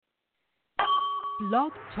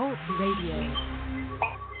Blog Talk Radio.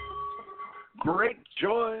 Great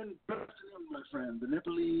joy and afternoon, my friend. The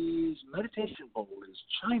Nepalese meditation bowl is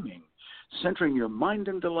chiming, centering your mind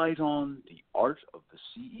and delight on the art of the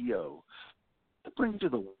CEO. To bring to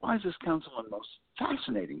the wisest counsel and most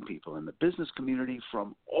fascinating people in the business community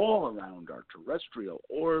from all around our terrestrial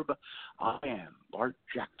orb, I am Bart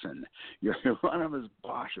Jackson, your Hieronymus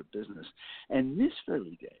Bosch of business. And this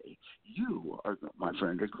very day, you, my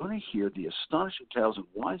friend, are going to hear the astonishing tales and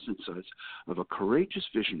wise insights of a courageous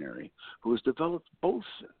visionary who has developed both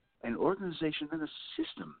an organization and a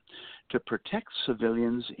system to protect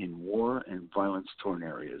civilians in war and violence-torn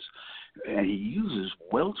areas. And he uses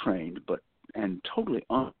well-trained and totally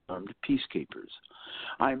unarmed peacekeepers.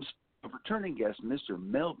 I'm a returning guest, Mr.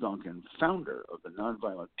 Mel Duncan, founder of the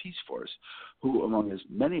Nonviolent Peaceforce, who, among his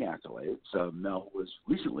many accolades, Mel was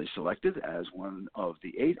recently selected as one of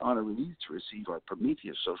the 8 honorees to receive our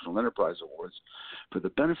Prometheus Social Enterprise Awards for the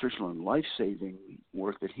beneficial and life-saving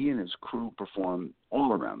work that he and his crew perform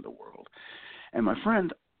all around the world. And my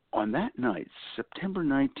friend, on that night, September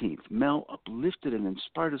 19th, Mel uplifted and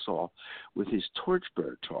inspired us all with his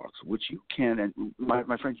Torchbearer talks, which you can, and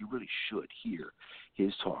my friend, you really should hear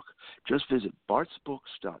his talk. Just visit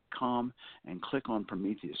bartsbooks.com and click on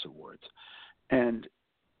Prometheus Awards. And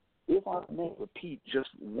if I may repeat just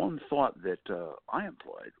one thought that I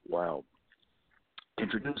employed while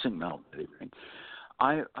introducing Mel that evening,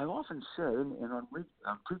 I often said, and on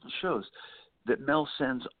previous shows, that Mel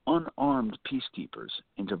sends unarmed peacekeepers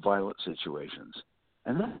into violent situations.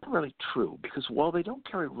 And that's really true, because while they don't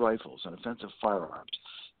carry rifles and offensive firearms,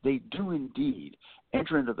 they do indeed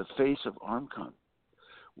enter into the face of armed conflict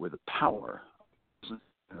with the power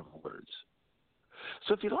of words.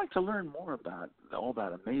 So if you'd like to learn more about all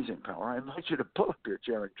that amazing power, I invite you to pull up your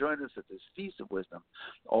chair and join us at this feast of wisdom,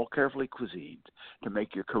 all carefully cuisined, to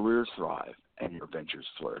make your careers thrive and your ventures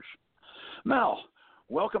flourish. Mel,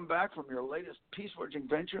 welcome back from your latest peace-forging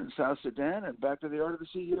venture in South Sudan and back to the Art of the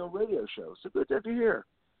CEO radio show. So good to have you here.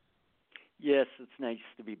 Yes, it's nice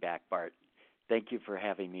to be back, Bart. Thank you for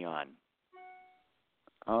having me on.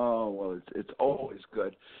 Oh, well, it's always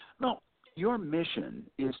good. Now, your mission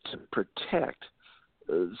is to protect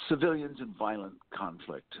civilians in violent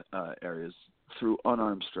conflict areas through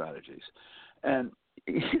unarmed strategies. And,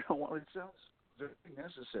 while it sounds very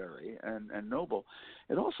necessary and noble,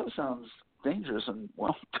 it also sounds dangerous and,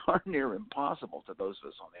 well, darn near impossible to those of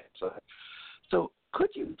us on the inside. So could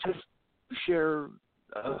you just share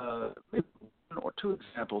maybe 1 or 2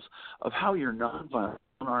 examples of how your nonviolent,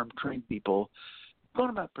 unarmed, trained people going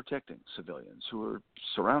about protecting civilians who are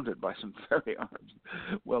surrounded by some very armed,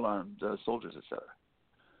 well-armed soldiers, et cetera?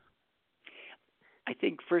 I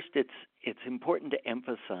think first it's important to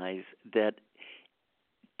emphasize that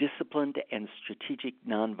disciplined and strategic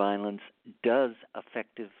nonviolence does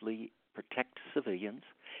effectively protect civilians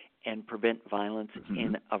and prevent violence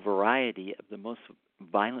in a variety of the most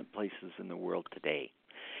violent places in the world today.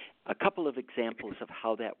 A couple of examples of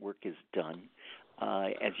how that work is done.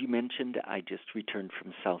 As you mentioned, I just returned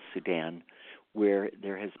from South Sudan, where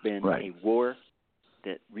there has been a war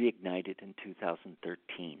that reignited in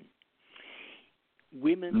 2013.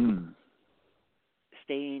 Women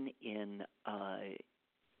staying in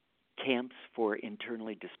camps for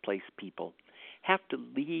internally displaced people have to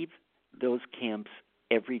leave those camps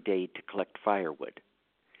every day to collect firewood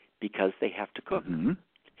because they have to cook.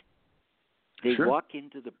 They walk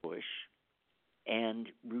into the bush, and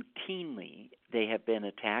routinely they have been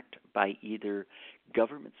attacked by either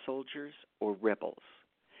government soldiers or rebels.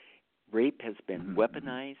 Rape has been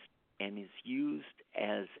weaponized and is used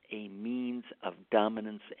as a means of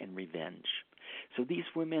dominance and revenge. So these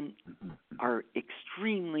women are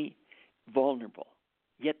extremely vulnerable,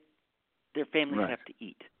 yet their families have to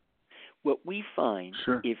eat. What we find,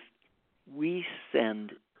 if we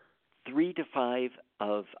send 3 to 5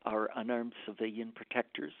 of our unarmed civilian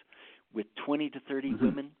protectors with 20 to 30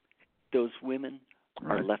 women, those women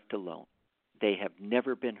are left alone. They have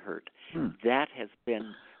never been hurt. That has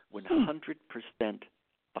been 100%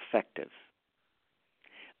 effective.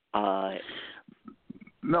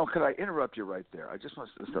 Mel, could I interrupt you right there? I just want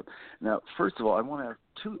to stop. Now, first of all, I want to have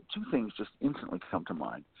two things just instantly come to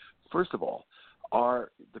mind. First of all,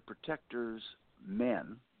 are the protectors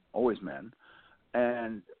men, always men,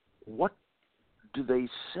 and what do they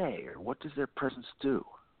say, or what does their presence do?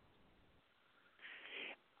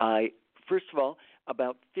 First of all,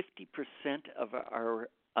 about 50% of our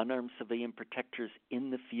unarmed civilian protectors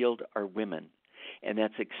in the field are women, and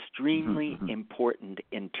that's extremely important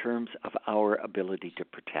in terms of our ability to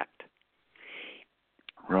protect.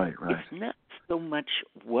 Right. It's not so much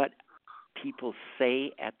what people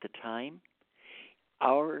say at the time.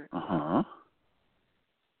 Our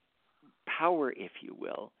power, if you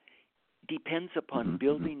will, depends upon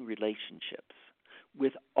building relationships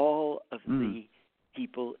with all of the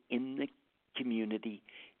people in the community,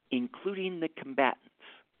 including the combatants,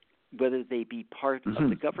 whether they be part of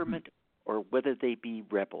the government or whether they be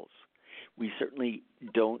rebels. We certainly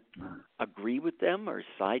don't agree with them or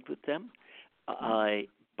side with them,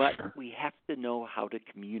 but we have to know how to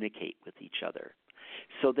communicate with each other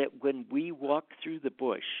so that when we walk through the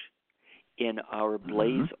bush in our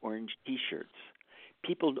blaze orange T-shirts,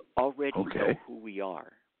 people already know who we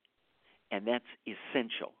are, and that's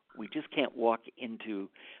essential. We just can't walk into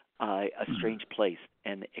a strange place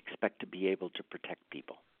and expect to be able to protect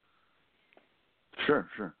people. Sure.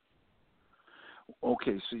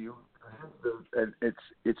 Okay, so you and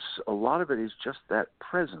it's a lot of it is just that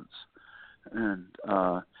presence, and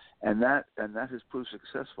that has proved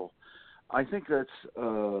successful. I think that's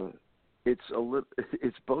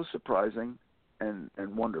it's both surprising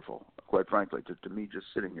and wonderful, quite frankly, to me just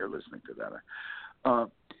sitting here listening to that.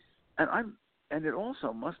 And it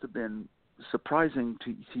also must have been surprising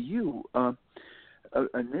to you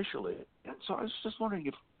initially. And so I was just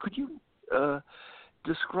wondering could you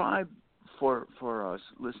describe for us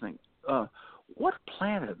listening what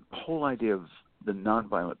planted the whole idea of the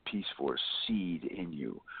Nonviolent Peaceforce seed in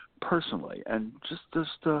you personally, and just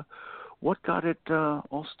what got it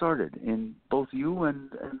all started in both you and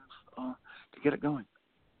to get it going?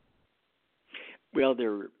 Well,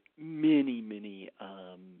 there were many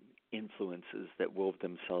influences that wove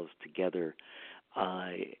themselves together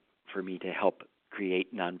for me to help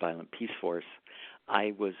create Nonviolent Peaceforce.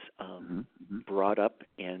 I was brought up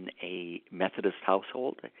in a Methodist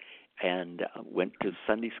household and went to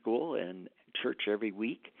Sunday school and church every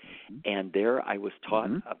week, and there I was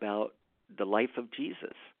taught about the life of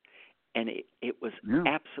Jesus. And it was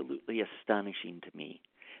absolutely astonishing to me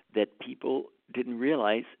that people didn't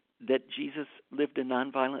realize that Jesus lived a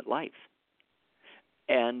nonviolent life,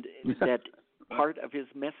 and that part of his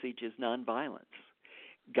message is nonviolence.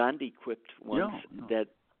 Gandhi quipped once that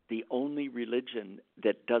the only religion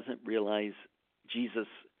that doesn't realize Jesus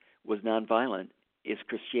was nonviolent is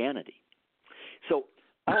Christianity. So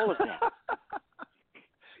all of that.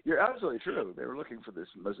 You're absolutely true. They were looking for this.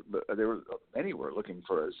 Many were looking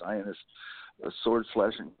for a Zionist, a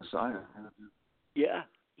sword-slashing Messiah. Yeah,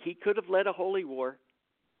 he could have led a holy war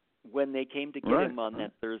when they came to get him on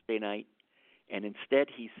that Thursday night, and instead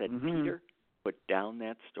he said, "Peter, put down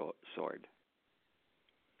that sword."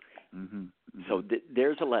 So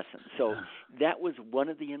there's a lesson. So that was one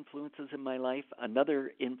of the influences in my life.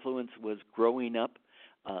 Another influence was growing up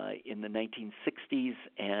in the 1960s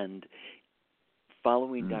and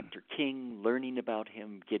following Dr. King, learning about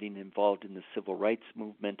him, getting involved in the civil rights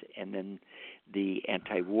movement, and then the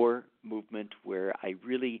anti-war movement, where I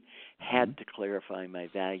really had to clarify my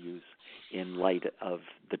values in light of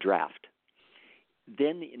the draft.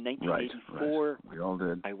 Then in 1984, we all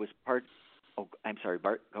did. I was part. Oh, I'm sorry,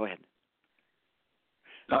 Bart. Go ahead.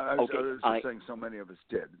 I was just saying so many of us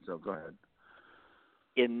did, so go ahead.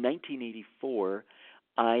 In 1984,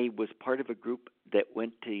 I was part of a group that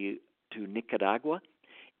went to Nicaragua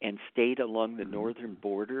and stayed along the northern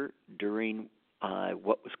border during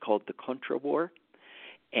what was called the Contra War.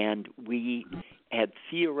 And we had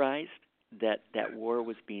theorized that war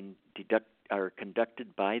was being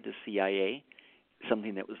conducted by the CIA,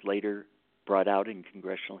 something that was later brought out in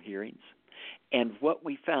congressional hearings. And what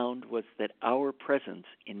we found was that our presence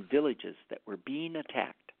in villages that were being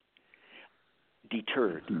attacked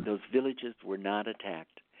deterred. Those villages were not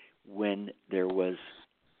attacked when there was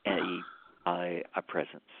a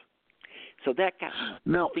presence. So that got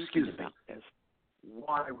me thinking about this.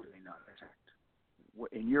 Why were they not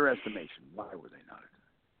attacked? In your estimation, why were they not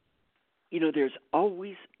attacked? There's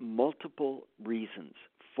always multiple reasons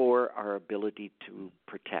for our ability to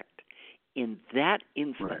protect. In that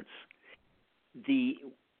instance, the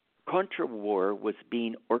Contra War was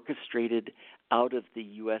being orchestrated out of the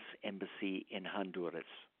U.S. Embassy in Honduras.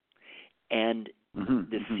 And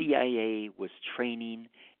the CIA was training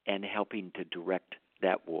and helping to direct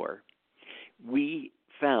that war. We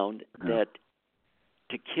found that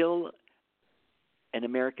to kill an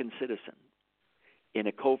American citizen in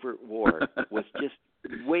a covert war was just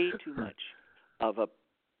way too much of a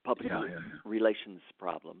public relations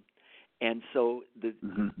problem. And so the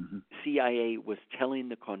CIA was telling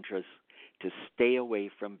the Contras to stay away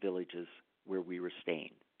from villages where we were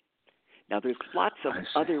staying. Now, there's lots of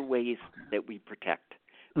other ways that we protect,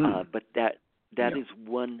 but that is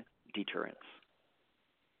one deterrence.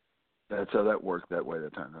 That's how that worked that way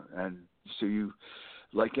that time. And so you,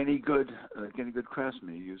 like any good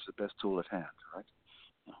craftsman, you use the best tool at hand, right?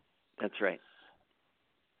 That's right.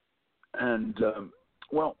 And,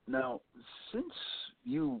 well, now, since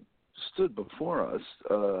you stood before us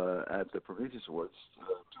at the Prometheus Awards 2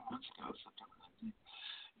 months ago,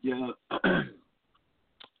 September 19th,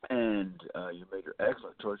 and you made your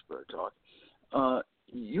excellent torchbearer talk,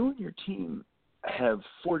 you and your team have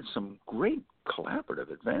forged some great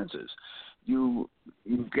collaborative advances. You've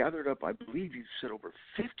gathered up, I believe you said, over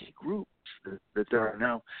 50 groups that there are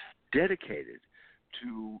now dedicated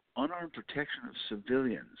to unarmed protection of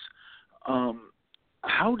civilians.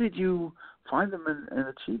 How did you find them and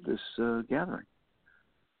achieve this gathering?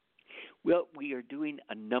 Well, we are doing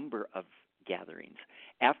a number of gatherings.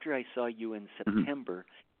 After I saw you in September,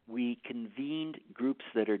 we convened groups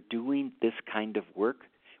that are doing this kind of work,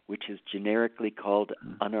 which is generically called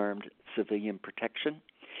unarmed civilian protection.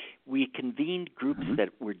 We convened groups that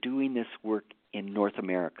were doing this work in North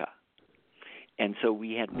America. And so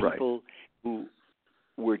we had people who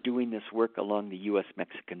were doing this work along the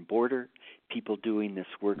U.S.-Mexican border, people doing this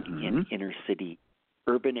work in inner-city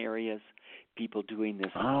urban areas, people doing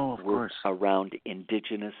this work around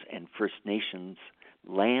indigenous and First Nations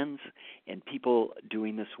lands, and people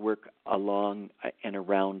doing this work along and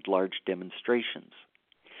around large demonstrations.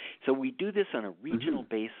 So we do this on a regional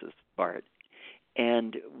basis, Bart,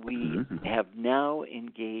 and we have now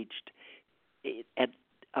engaged at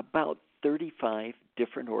about 35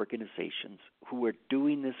 different organizations who are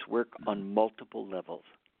doing this work on multiple levels.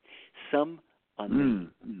 Some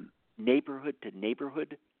on the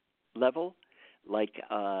neighborhood-to-neighborhood level, like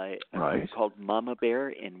called Mama Bear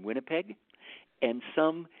in Winnipeg, and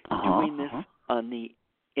some doing this on the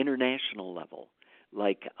international level,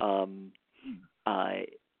 like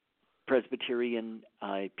Presbyterian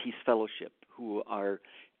Peace Fellowship, who are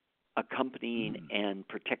accompanying and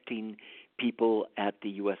protecting people at the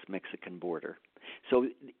U.S.-Mexican border. So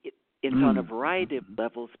it's on a variety of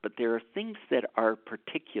levels, but there are things that are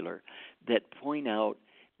particular that point out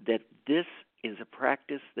that this is a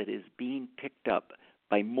practice that is being picked up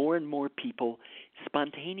by more and more people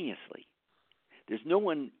spontaneously. There's no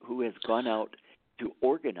one who has gone out to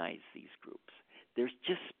organize these groups. They're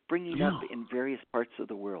just springing up in various parts of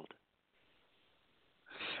the world.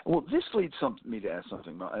 Well, this leads me to ask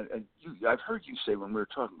something. I've heard you say when we were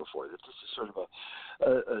talking before that this is sort of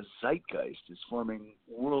a zeitgeist is forming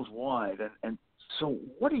worldwide. And so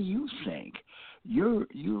what do you think? You're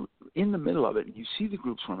in the middle of it, and you see the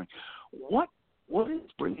groups forming. What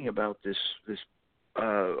is bringing about this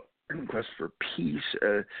quest for peace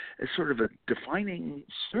as sort of a defining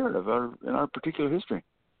spirit of in our particular history?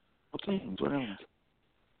 What things? What elements?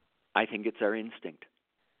 I think it's our instinct.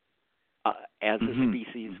 As a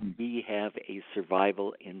species, we have a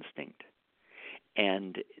survival instinct,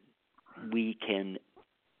 and we can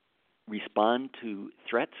respond to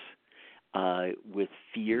threats with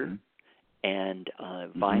fear and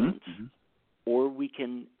violence, or we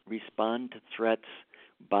can respond to threats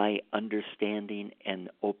by understanding and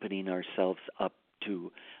opening ourselves up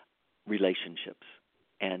to relationships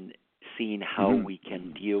and seeing how we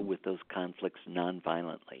can deal with those conflicts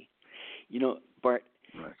nonviolently. You know, Bart,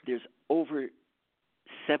 there's over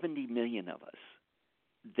 70 million of us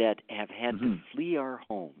that have had to flee our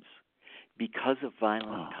homes because of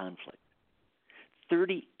violent conflict.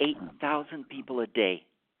 38,000 people a day.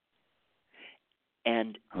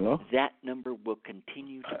 And that number will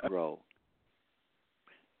continue to grow.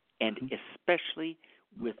 And especially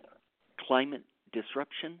with climate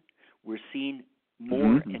disruption, we're seeing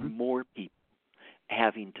more and more people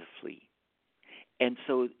having to flee. And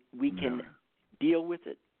so we can deal with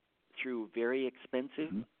it through very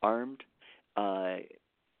expensive armed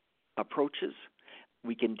approaches.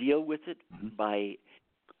 We can deal with it by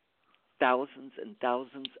thousands and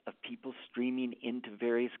thousands of people streaming into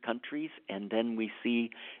various countries, and then we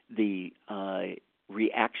see the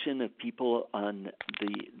reaction of people on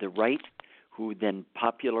the right who then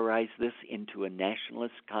popularize this into a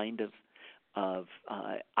nationalist kind of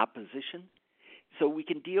opposition. So we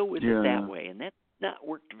can deal with it that way, and that's not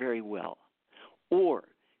worked very well. Or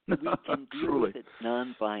we can deal with it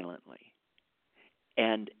nonviolently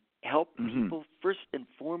and help people first and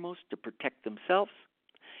foremost to protect themselves,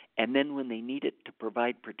 and then when they need it, to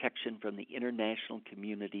provide protection from the international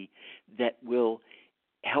community that will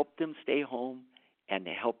help them stay home and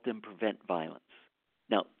to help them prevent violence.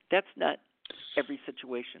 Now, that's not every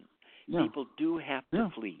situation. People do have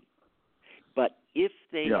to flee. But if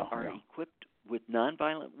they are equipped with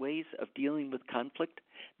nonviolent ways of dealing with conflict,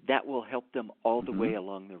 that will help them all the way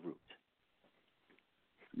along the route.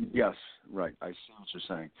 Yes, right. I see what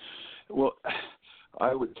you're saying. Well,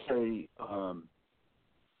 I would say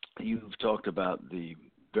you've talked about the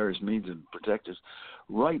various means and protectors.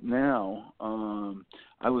 Right now,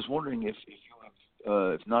 I was wondering if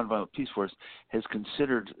Nonviolent Peaceforce has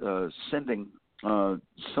considered sending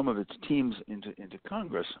some of its teams into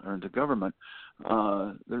Congress or into government.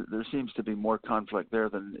 There seems to be more conflict there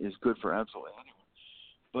than is good for absolutely anyone.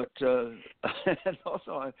 But and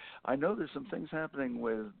also, I know there's some things happening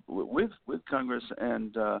with Congress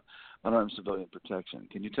and unarmed civilian protection.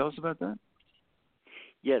 Can you tell us about that?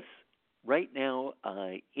 Yes. Right now,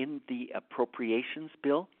 in the appropriations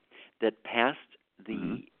bill that passed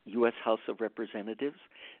the U.S. House of Representatives,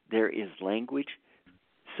 there is language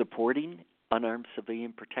supporting unarmed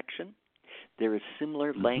civilian protection. There is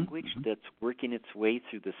similar language that's working its way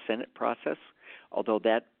through the Senate process, although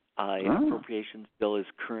that appropriations bill is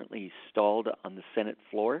currently stalled on the Senate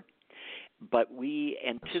floor. But we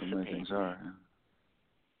anticipate...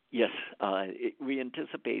 Yes, we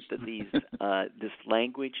anticipate that this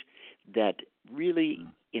language that really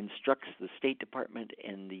instructs the State Department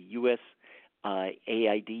and the U.S.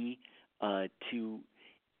 AID to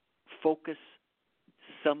focus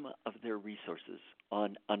some of their resources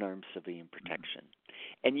on unarmed civilian protection.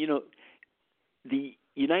 And, you know, the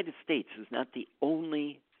United States is not the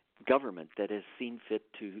only government that has seen fit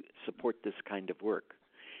to support this kind of work.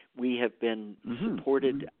 We have been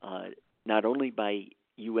supported not only by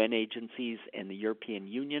UN agencies and the European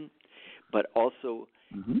Union, but also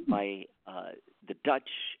by the Dutch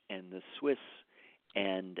and the Swiss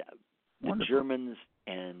and the Germans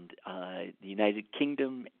and the United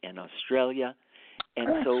Kingdom and Australia.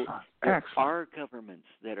 And so there are governments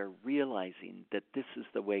that are realizing that this is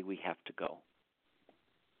the way we have to go.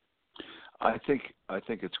 I think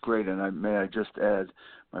it's great, and may I just add,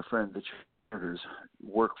 my friend, the charters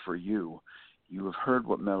work for you. You have heard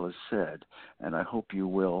what Mel has said, and I hope you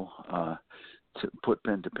will to put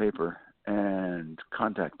pen to paper and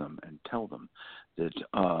contact them and tell them that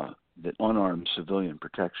that unarmed civilian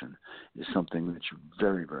protection is something that you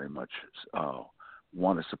very, very much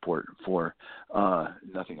want to support for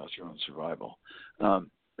nothing else, your own survival.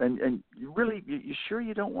 And you really, you sure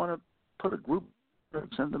you don't want to put a group,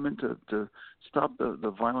 send them in to stop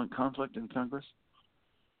the violent conflict in Congress?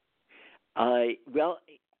 Well,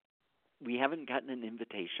 we haven't gotten an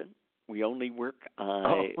invitation. We only work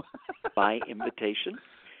by invitation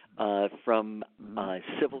from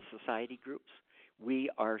civil society groups.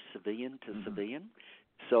 We are civilian to civilian.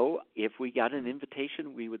 So if we got an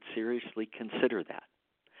invitation, we would seriously consider that.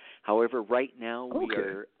 However, right now we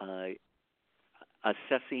are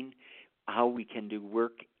assessing how we can do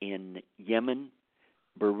work in Yemen,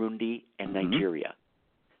 Burundi, and Nigeria.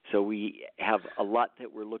 So we have a lot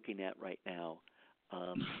that we're looking at right now.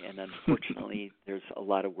 And unfortunately, there's a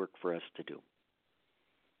lot of work for us to do.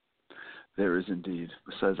 There is indeed.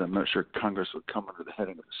 Besides, I'm not sure Congress would come under the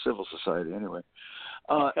heading of a civil society anyway.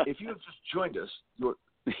 If you have just joined us,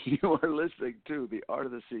 you are listening to The Art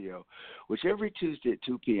of the CEO, which every Tuesday at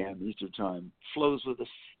 2 p.m. Eastern Time flows with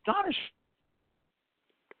astonishing.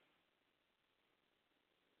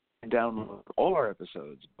 And download all our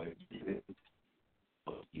episodes by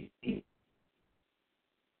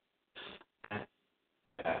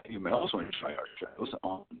you may also enjoy our shows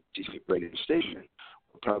on C-Suite Radio Station.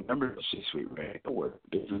 We're proud members of C-Suite Radio, where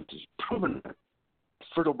business is proven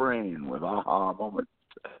fertile brain with aha moment.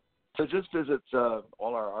 So just visit all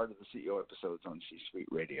our Art of the CEO episodes on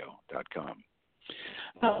csuiteradio.com.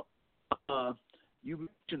 Now, you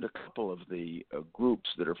mentioned a couple of the groups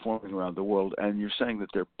that are forming around the world, and you're saying that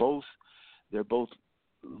they're both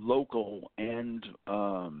local and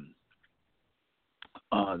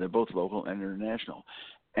international,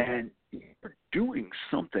 and you're doing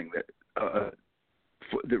something that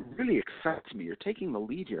that really excites me. You're taking the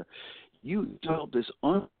lead here. You developed this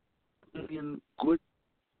good.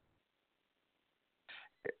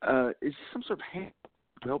 Is some sort of hand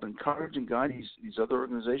to help encourage and guide these other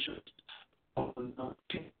organizations?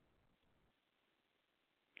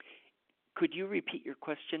 Could you repeat your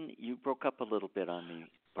question? You broke up a little bit on me,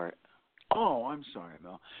 Bart. Oh, I'm sorry,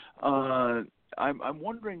 Mel. I'm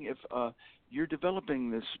wondering if you're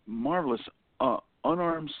developing this marvelous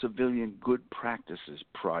unarmed civilian good practices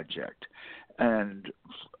project, and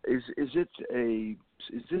is this a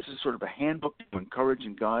sort of a handbook to encourage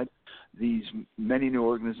and guide these many new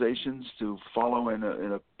organizations to follow in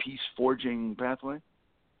a peace forging pathway?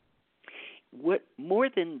 What more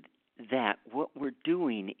than that, what we're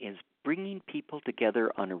doing is bringing people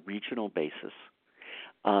together on a regional basis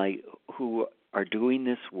who are doing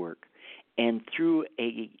this work, and through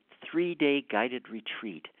a 3-day guided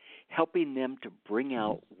retreat, helping them to bring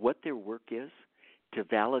out what their work is, to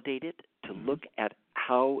validate it, to look at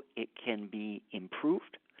how it can be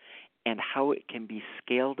improved, and how it can be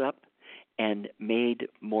scaled up and made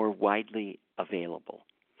more widely available.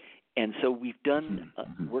 And so we've done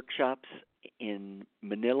workshops in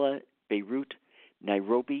Manila, Beirut,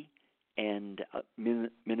 Nairobi, and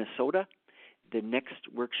Minnesota. The next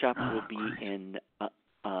workshop will be in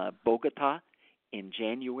Bogota in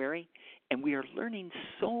January. And we are learning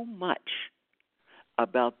so much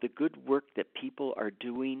about the good work that people are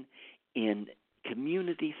doing in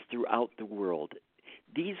communities throughout the world.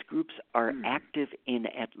 These groups are active in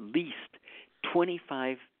at least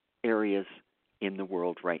 25 areas in the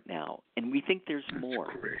world right now, and we think there's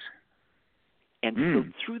more. Great. And so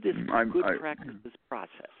through this good practices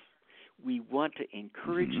process, we want to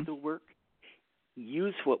encourage the work,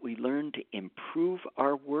 use what we learn to improve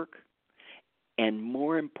our work, and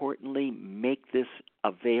more importantly, make this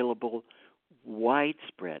available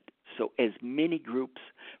widespread so as many groups,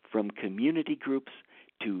 from community groups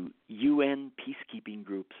to UN peacekeeping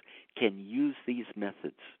groups, can use these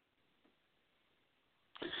methods.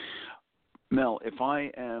 Mel, if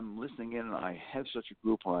I am listening in and I have such a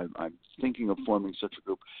group, or I'm thinking of forming such a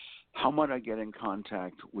group, how might I get in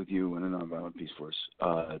contact with you and the Nonviolent Peace Force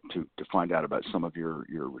to find out about some of your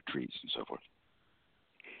retreats and so forth?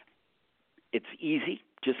 It's easy.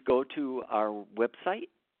 Just go to our website,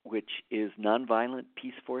 which is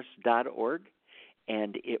nonviolentpeaceforce.org,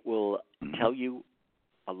 and it will tell you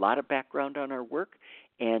a lot of background on our work.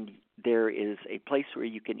 And there is a place where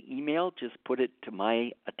you can email. Just put it to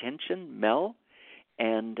my attention, Mel,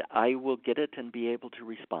 and I will get it and be able to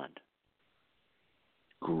respond.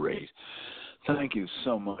 Great. Thank you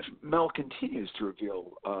so much. Mel continues to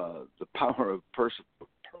reveal the power of purposeful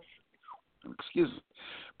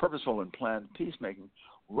and planned peacemaking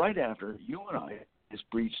right after you and I is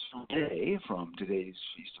breached today from today's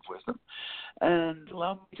Feast of Wisdom, and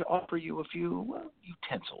allow me to offer you a few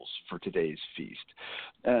utensils for today's feast.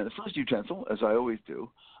 The first utensil, as I always do,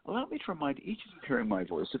 allow me to remind each of you hearing my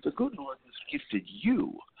voice that the good Lord has gifted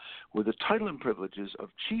you with the title and privileges of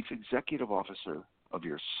Chief Executive Officer of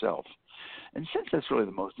yourself. And since that's really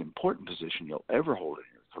the most important position you'll ever hold in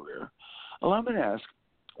your career, allow me to ask,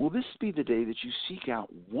 will this be the day that you seek out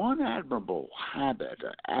one admirable habit,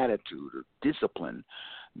 attitude, or discipline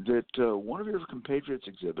that one of your compatriots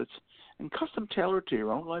exhibits and custom tailor it to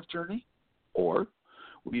your own life journey? Or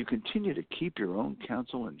will you continue to keep your own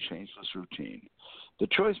counsel and changeless routine? The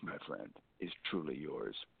choice, my friend, is truly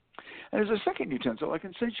yours. And as a second utensil, I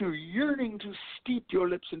can sense you yearning to steep your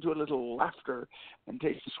lips into a little laughter and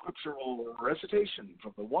taste the scriptural recitation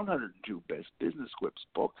from the 102 Best Business Quips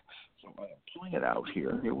book. So I am pulling it out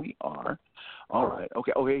here. Here we are. All right.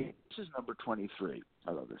 Okay. This is number 23.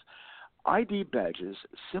 I love this. ID badges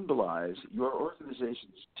symbolize your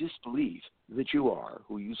organization's disbelief that you are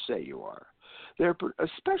who you say you are. They're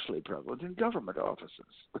especially prevalent in government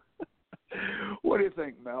offices. What do you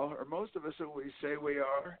think, Mel? Are most of us who we say we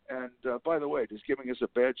are? And by the way, does giving us a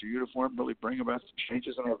badge or uniform really bring about some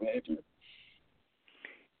changes in our behavior?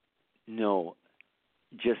 No,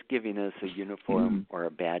 just giving us a uniform or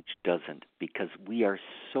a badge doesn't, because we are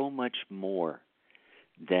so much more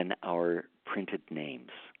than our printed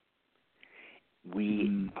names.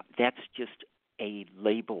 That's just a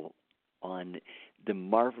label on the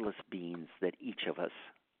marvelous beings that each of us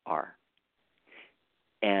are.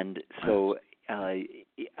 And so I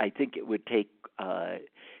think it would take a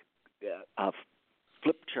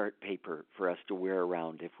flip chart paper for us to wear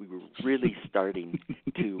around if we were really starting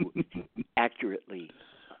to accurately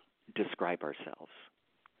describe ourselves.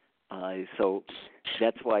 So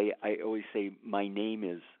that's why I always say my name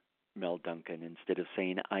is Mel Duncan instead of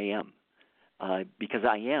saying I am. Because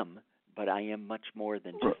I am, but I am much more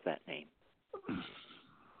than just that name.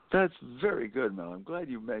 That's very good, Mel. I'm glad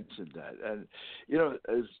you mentioned that. And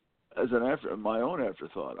as my own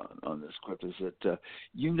afterthought on this quip is that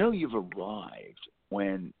you've arrived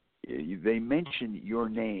when they mention your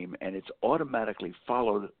name and it's automatically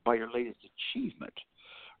followed by your latest achievement,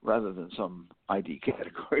 rather than some ID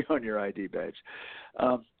category on your ID badge.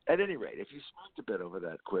 At any rate, if you smoked a bit over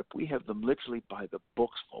that quip, we have them literally by the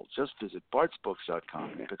booksful. Just visit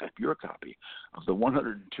bartsbooks.com and pick up your copy of the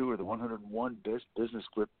 102 or the 101 Best Business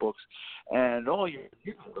Quip books, and all your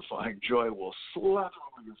unifying joy will slap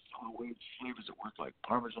over your fellow flavors at work like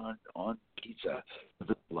Parmesan on pizza.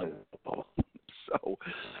 So,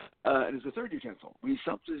 and as a third utensil, we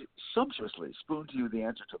sumptuously spoon to you the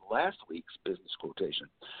answer to last week's business quotation.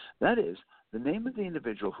 That is, the name of the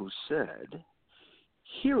individual who said,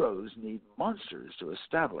 "Heroes need monsters to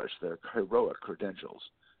establish their heroic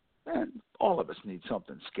credentials." And all of us need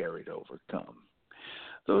something scary to overcome.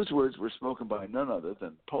 Those words were spoken by none other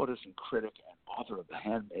than poetess and critic and author of The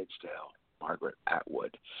Handmaid's Tale, Margaret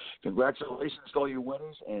Atwood. Congratulations to all you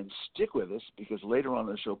winners, and stick with us because later on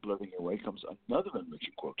in the show, Blurting Your Way, comes another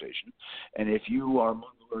enriching quotation. And if you are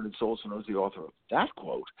among the learned souls who knows the author of that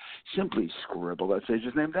quote, simply scribble that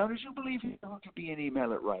sage's name down as you believe it to be and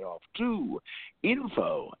email it right off to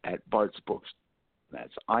info@bartsbooks.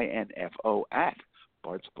 That's INFO at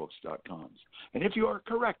bartsbooks.com. And if you are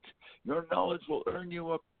correct, your knowledge will earn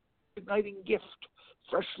you a igniting gift,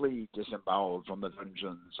 freshly disemboweled from the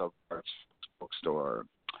dungeons of Bart's Bookstore.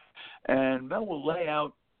 And Mel will lay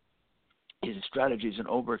out his strategies in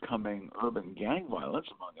overcoming urban gang violence,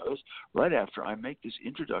 among others, right after I make this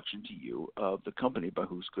introduction to you of the company by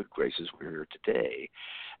whose good graces we're here today.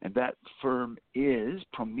 And that firm is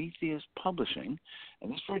Prometheus Publishing.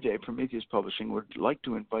 And this very day, Prometheus Publishing would like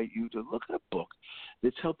to invite you to look at a book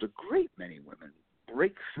that's helped a great many women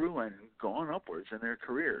break through and gone upwards in their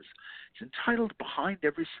careers. It's entitled Behind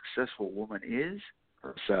Every Successful Woman Is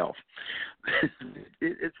Herself.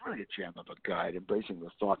 It's really a gem of a guide embracing the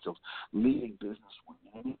thoughts of leading business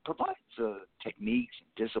women, and it provides techniques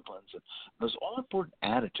and disciplines and those all-important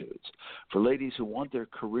attitudes for ladies who want their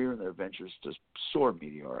career and their ventures to soar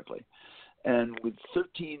meteorically. And with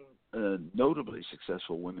 13 notably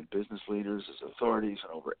successful women business leaders as authorities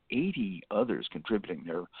and over 80 others contributing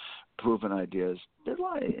their proven ideas, there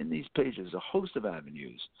lie in these pages a host of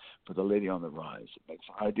avenues for the lady on the rise. It makes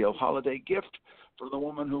an ideal holiday gift for the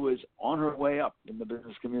woman who is on her way up in the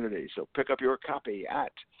business community. So pick up your copy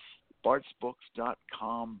at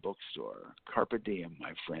bartsbooks.com bookstore. Carpe diem,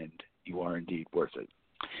 my friend. You are indeed worth it.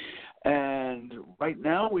 And right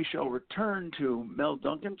now we shall return to Mel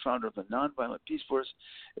Duncan, founder of the Nonviolent Peaceforce,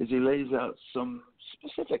 as he lays out some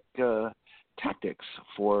specific tactics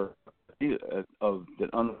for that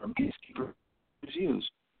unarmed peacekeepers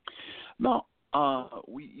use. Mel,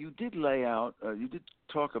 you did lay out, you did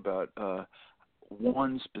talk about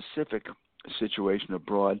one specific situation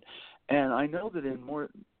abroad, and I know that in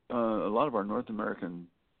a lot of our North American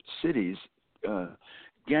cities,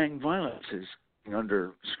 gang violence is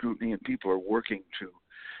under scrutiny, and people are working to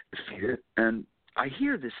defeat it. And I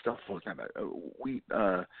hear this stuff all the time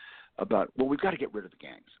about we've got to get rid of the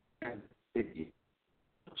gangs. And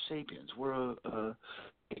sapiens, we're a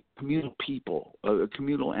communal people, a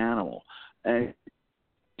communal animal, and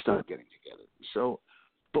start getting together. So,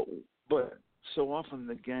 but so often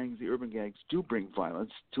the urban gangs do bring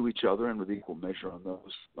violence to each other, and with equal measure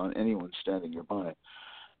on anyone standing nearby.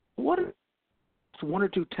 What are one or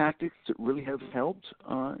two tactics that really have helped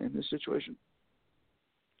in this situation?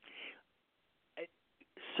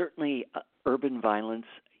 Certainly, urban violence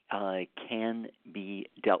can be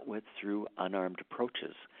dealt with through unarmed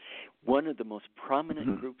approaches. One of the most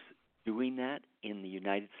prominent groups doing that in the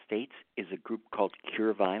United States is a group called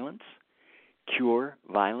Cure Violence, who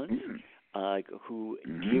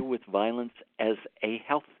deal with violence as a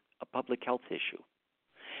public health issue.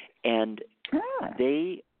 And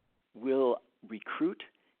they will recruit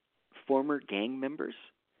former gang members,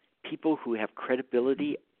 people who have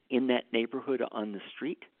credibility in that neighborhood on the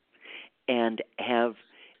street, and have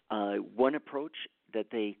one approach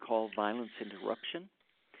that they call violence interruption,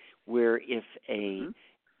 where if a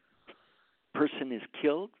person is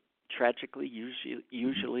killed, tragically,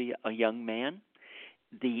 usually a young man,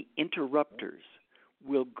 the interrupters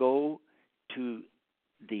will go to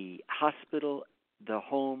the hospital, the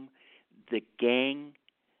home, the gang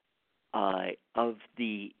of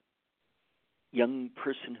the young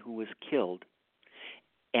person who was killed,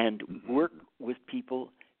 and work with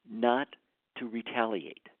people not to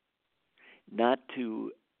retaliate, not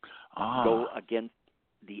to go against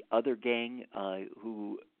the other gang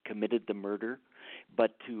who committed the murder,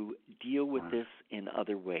 but to deal with this in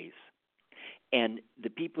other ways. And the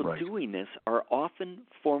people doing this are often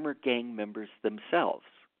former gang members themselves.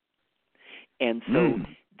 And so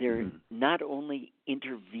they're not only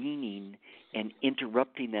intervening and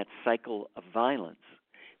interrupting that cycle of violence,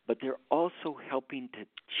 but they're also helping to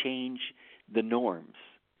change the norms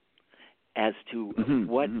as to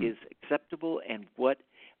what is acceptable and what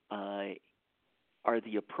are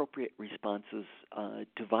the appropriate responses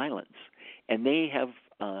to violence. And they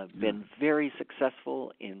have been very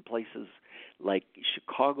successful in places like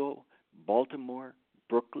Chicago, Baltimore,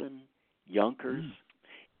 Brooklyn, Yonkers.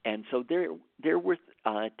 And so they're worth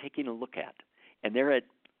taking a look at. And they're at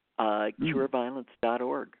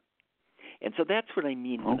cureviolence.org. And so that's what I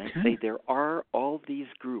mean when I say there are all these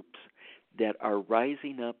groups that are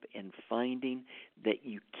rising up and finding that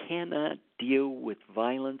you cannot deal with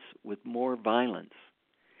violence with more violence.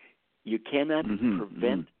 You cannot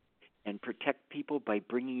prevent and protect people by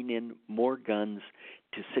bringing in more guns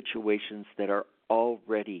to situations that are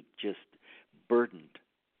already just burdened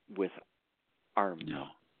with armed. Yeah.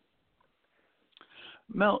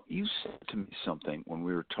 Mel, you said to me something when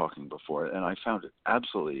we were talking before, and I found it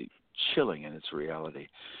absolutely chilling in its reality,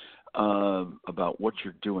 about what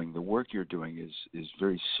you're doing. The work you're doing is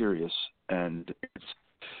very serious, and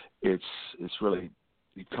it's really,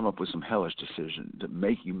 you come up with some hellish decisions that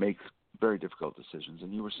make very difficult decisions.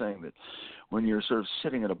 And you were saying that when you're sort of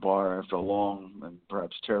sitting at a bar after a long and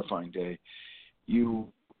perhaps terrifying day,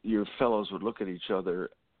 your fellows would look at each other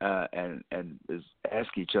and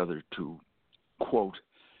ask each other to, quote,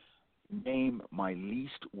 name my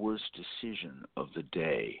least worst decision of the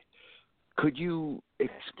day. Could you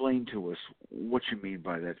explain to us what you mean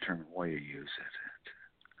by that term and why you use it?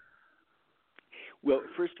 Well,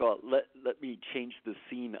 first of all, let me change the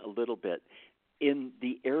scene a little bit. In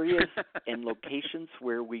the areas and locations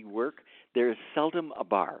where we work, there is seldom a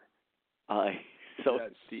bar.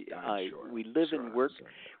 We live and work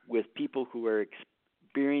with people who are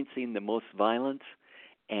experiencing the most violence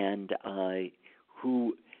and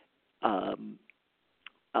who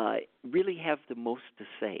really have the most to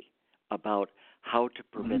say about how to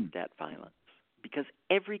prevent that violence. Because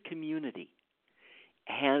every community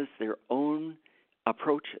has their own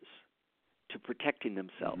approaches to protecting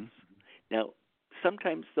themselves. Now,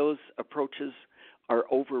 sometimes those approaches are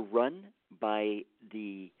overrun by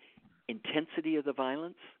the intensity of the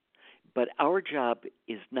violence, but our job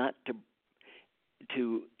is not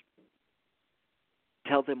to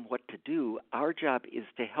tell them what to do. Our job is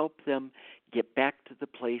to help them get back to the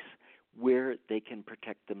place where they can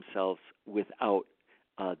protect themselves without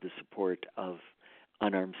the support of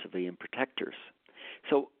unarmed civilian protectors.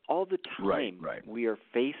 So all the time we are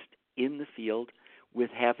faced in the field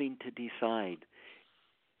with having to decide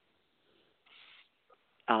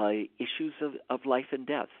issues of life and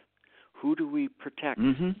death. Who do we protect?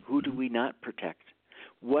 Who do we not protect?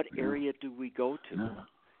 What area do we go to?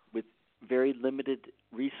 With very limited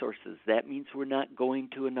resources, that means we're not going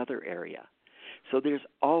to another area. So there's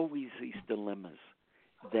always these dilemmas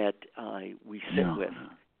that we sit with.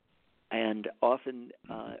 And often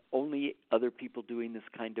only other people doing this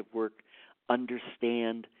kind of work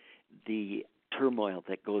understand the turmoil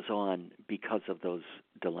that goes on because of those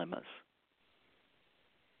dilemmas.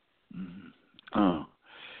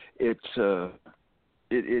 It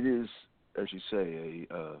is, as you say,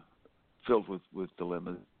 filled with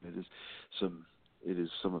dilemmas. It is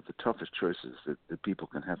some of the toughest choices that people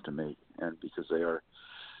can have to make, and because they are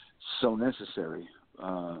so necessary,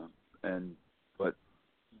 but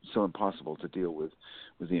so impossible to deal with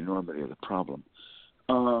the enormity of the problem.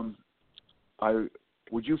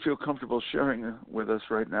 Would you feel comfortable sharing with us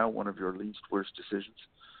right now one of your least worst decisions?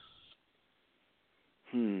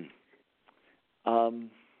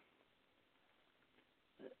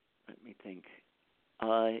 Let me think.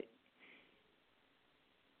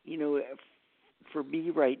 For me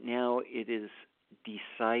right now, it is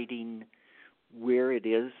deciding where it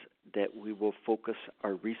is that we will focus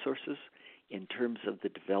our resources in terms of the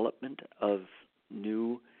development of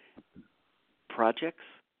new projects.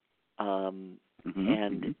 And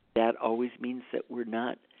that always means that we're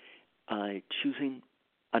not choosing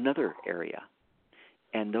another area.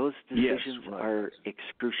 And those decisions are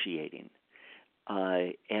excruciating.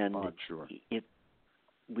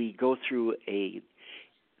 We go through a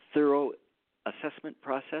thorough assessment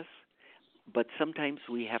process, but sometimes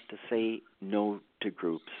we have to say no to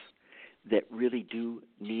groups that really do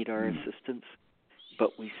need our assistance,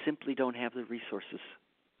 but we simply don't have the resources.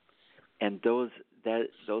 And those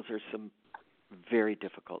are some very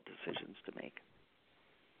difficult decisions to make.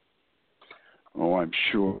 Oh, I'm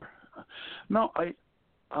sure. No,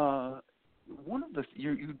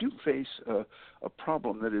 you do face a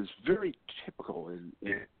problem that is very typical in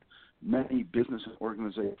many business and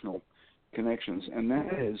organizational connections, and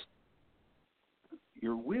that is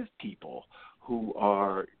you're with people who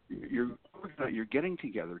are you're getting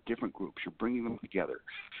together, different groups, you're bringing them together,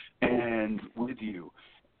 and with you.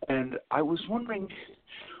 And I was wondering,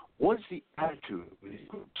 what's the attitude when these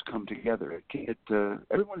groups come together?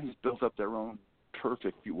 Everyone has built up their own turf,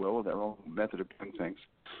 if you will, their own method of doing things.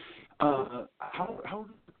 What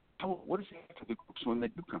is the attitude of the groups when they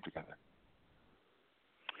do come together?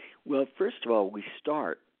 Well, first of all, we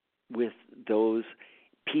start with those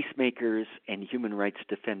peacemakers and human rights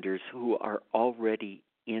defenders who are already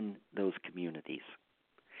in those communities.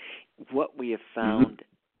 What we have found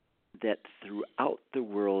that throughout the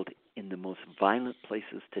world, in the most violent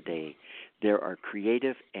places today, there are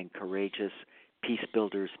creative and courageous peace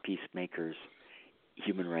builders, peacemakers,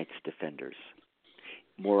 human rights defenders.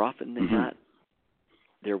 More often than not,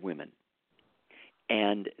 they're women.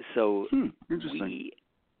 And so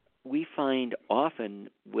we find often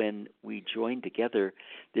when we join together,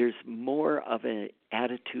 there's more of an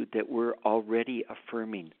attitude that we're already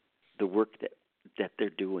affirming the work that they're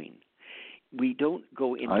doing. We don't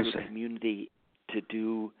go into a community to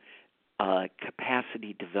do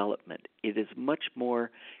capacity development. It is much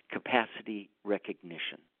more capacity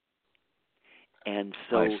recognition. And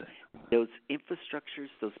so those infrastructures,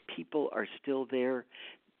 those people are still there.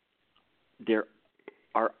 There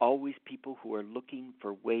are always people who are looking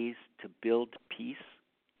for ways to build peace.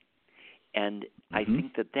 And I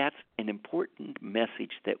think that that's an important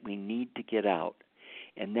message that we need to get out.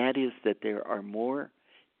 And that is that there are more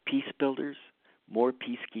peace builders, more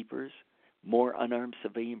peacekeepers, more unarmed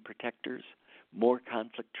civilian protectors, more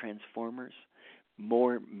conflict transformers,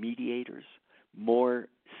 more mediators, more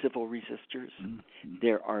civil resistors.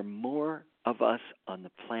 There are more of us on the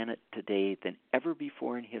planet today than ever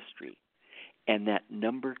before in history, and that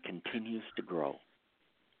number continues to grow.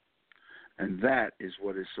 And that is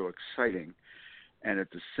what is so exciting. And at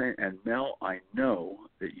the same, and Mel, I know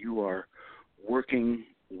that you are working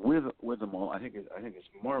with them all. I think it's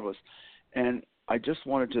marvelous. And I just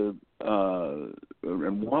wanted to,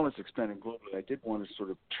 and while it's expanding globally, I did want to sort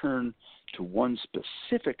of turn to one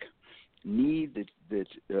specific need that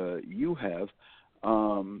you have.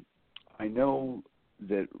 I know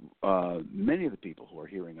that many of the people who are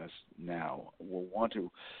hearing us now will want to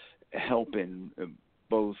help in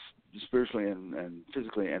both spiritually and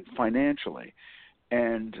physically and financially.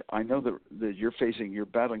 And I know that you're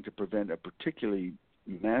battling to prevent a particularly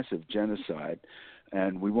massive genocide,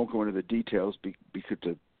 and we won't go into the details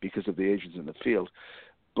because of the agents in the field.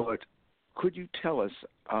 But could you tell us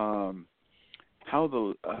how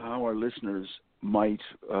our listeners might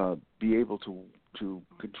be able to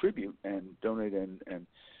contribute and donate and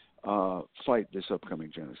fight this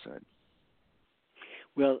upcoming genocide?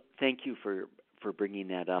 Well, thank you for bringing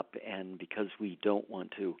that up, and because we don't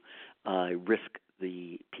want to risk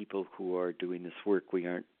the people who are doing this work, we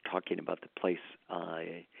aren't talking about the place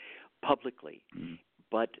publicly.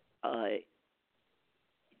 But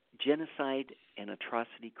genocide and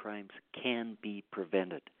atrocity crimes can be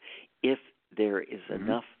prevented if there is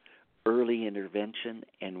enough early intervention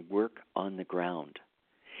and work on the ground.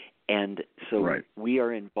 And so we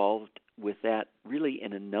are involved with that really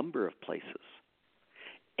in a number of places.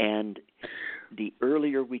 And the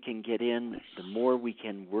earlier we can get in, the more we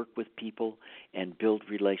can work with people and build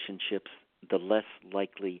relationships, the less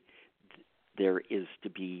likely there is to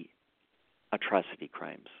be atrocity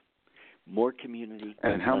crimes. More community.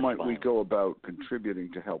 And how might violence. we go about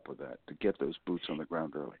contributing to help with that, to get those boots on the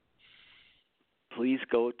ground early? Please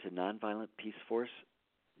go to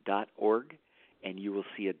nonviolentpeaceforce.org, and you will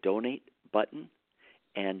see a donate button,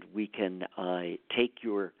 and we can take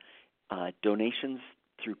your donations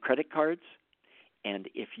through credit cards. And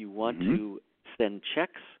if you want to send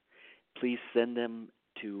checks, please send them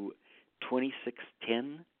to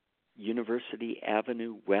 2610 University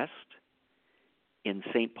Avenue West in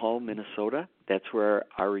St. Paul, Minnesota. That's where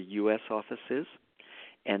our U.S. office is.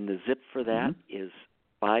 And the zip for that is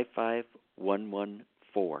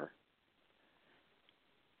 55114.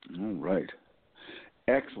 All right.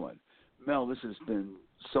 Excellent. Mel, this has been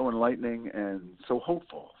so enlightening and so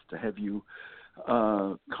hopeful to have you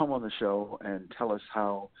come on the show and tell us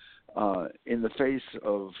how, in the face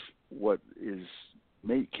of what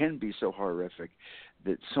can be so horrific,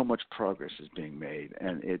 that so much progress is being made,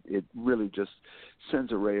 and it really just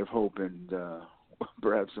sends a ray of hope in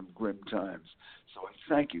perhaps some grim times. So I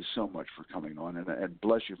thank you so much for coming on, and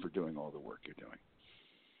bless you for doing all the work you're doing.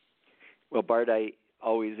 Well, Bart, I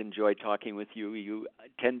always enjoy talking with you. You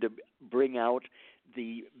tend to bring out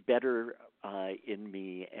the better in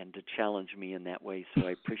me and to challenge me in that way, so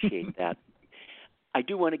I appreciate that. I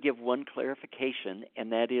do want to give one clarification,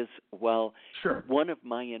 and that is, while one of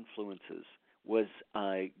my influences was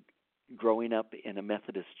growing up in a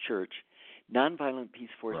Methodist church, Nonviolent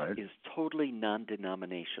Peaceforce is totally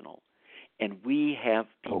non-denominational. And we have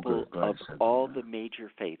people of all the major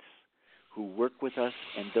faiths who work with us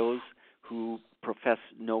and those who profess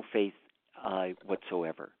no faith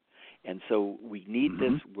whatsoever. And so we need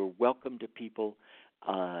this. We're welcome to people,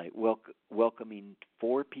 welcoming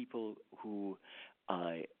for people who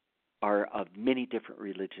are of many different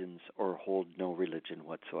religions or hold no religion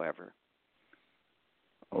whatsoever.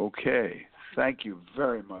 Okay. Thank you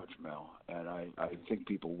very much, Mel. And I think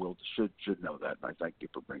people should know that. And I thank you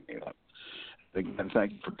for bringing it up. And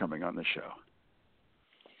thank you for coming on the show.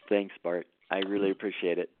 Thanks, Bart. I really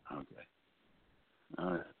appreciate it. Okay.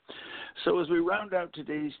 All right. So as we round out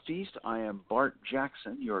today's feast, I am Bart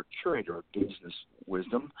Jackson, your curator of business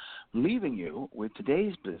wisdom, leaving you with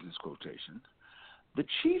today's business quotation. the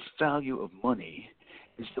chief value of money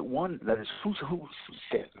is that one, that is, who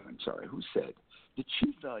said, the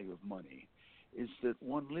chief value of money is that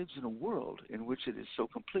one lives in a world in which it is so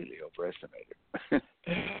completely overestimated.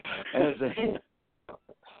 As a hint,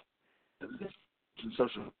 this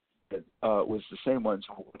social was the same ones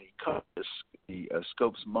who, when he cut the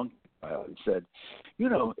Scopes monkey file, he said,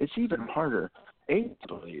 it's even harder, to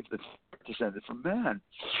believe that descended from man.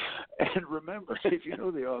 And remember, if you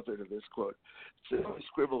know the author of this quote,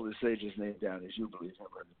 scribble the sage's name down as you believe him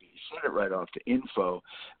to be. Send it right off to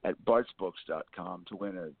info@bartsbooks.com to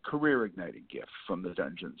win a career-igniting gift from the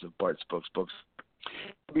dungeons of Bart's Books.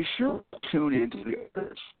 Be sure to tune into the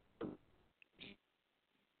others,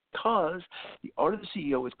 because The Art of the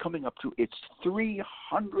CEO is coming up to its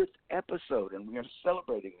 300th episode, and we are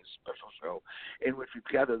celebrating this special show in which we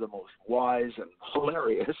gather the most wise and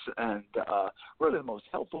hilarious and really the most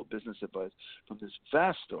helpful business advice from this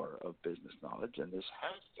vast store of business knowledge and this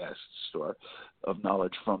half-vast store of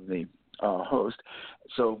knowledge from the host.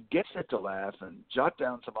 So get set to laugh and jot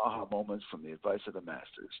down some aha moments from the advice of the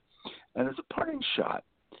masters. And as a parting shot,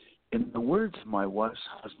 in the words of my wife's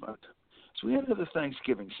husband, as we enter the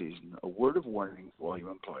Thanksgiving season, a word of warning for all you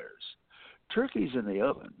employers. Turkeys in the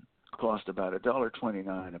oven cost about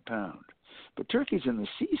 $1.29 a pound, but turkeys in the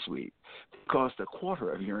C-suite cost a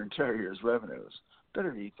quarter of your entire year's revenues.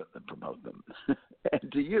 Better to eat them than promote them. And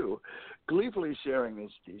to you, gleefully sharing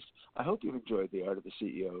this piece, I hope you've enjoyed the Art of the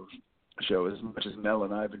CEO show as much as Mel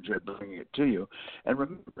and I have enjoyed bringing it to you. And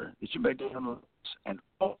remember that you may download this and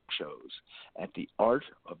all shows at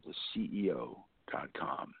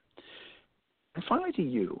theartoftheceo.com. And finally, to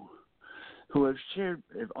you, who have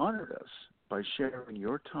honored us by sharing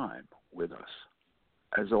your time with us.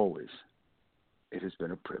 As always, it has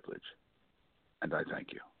been a privilege, and I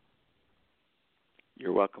thank you.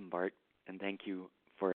 You're welcome, Bart, and thank you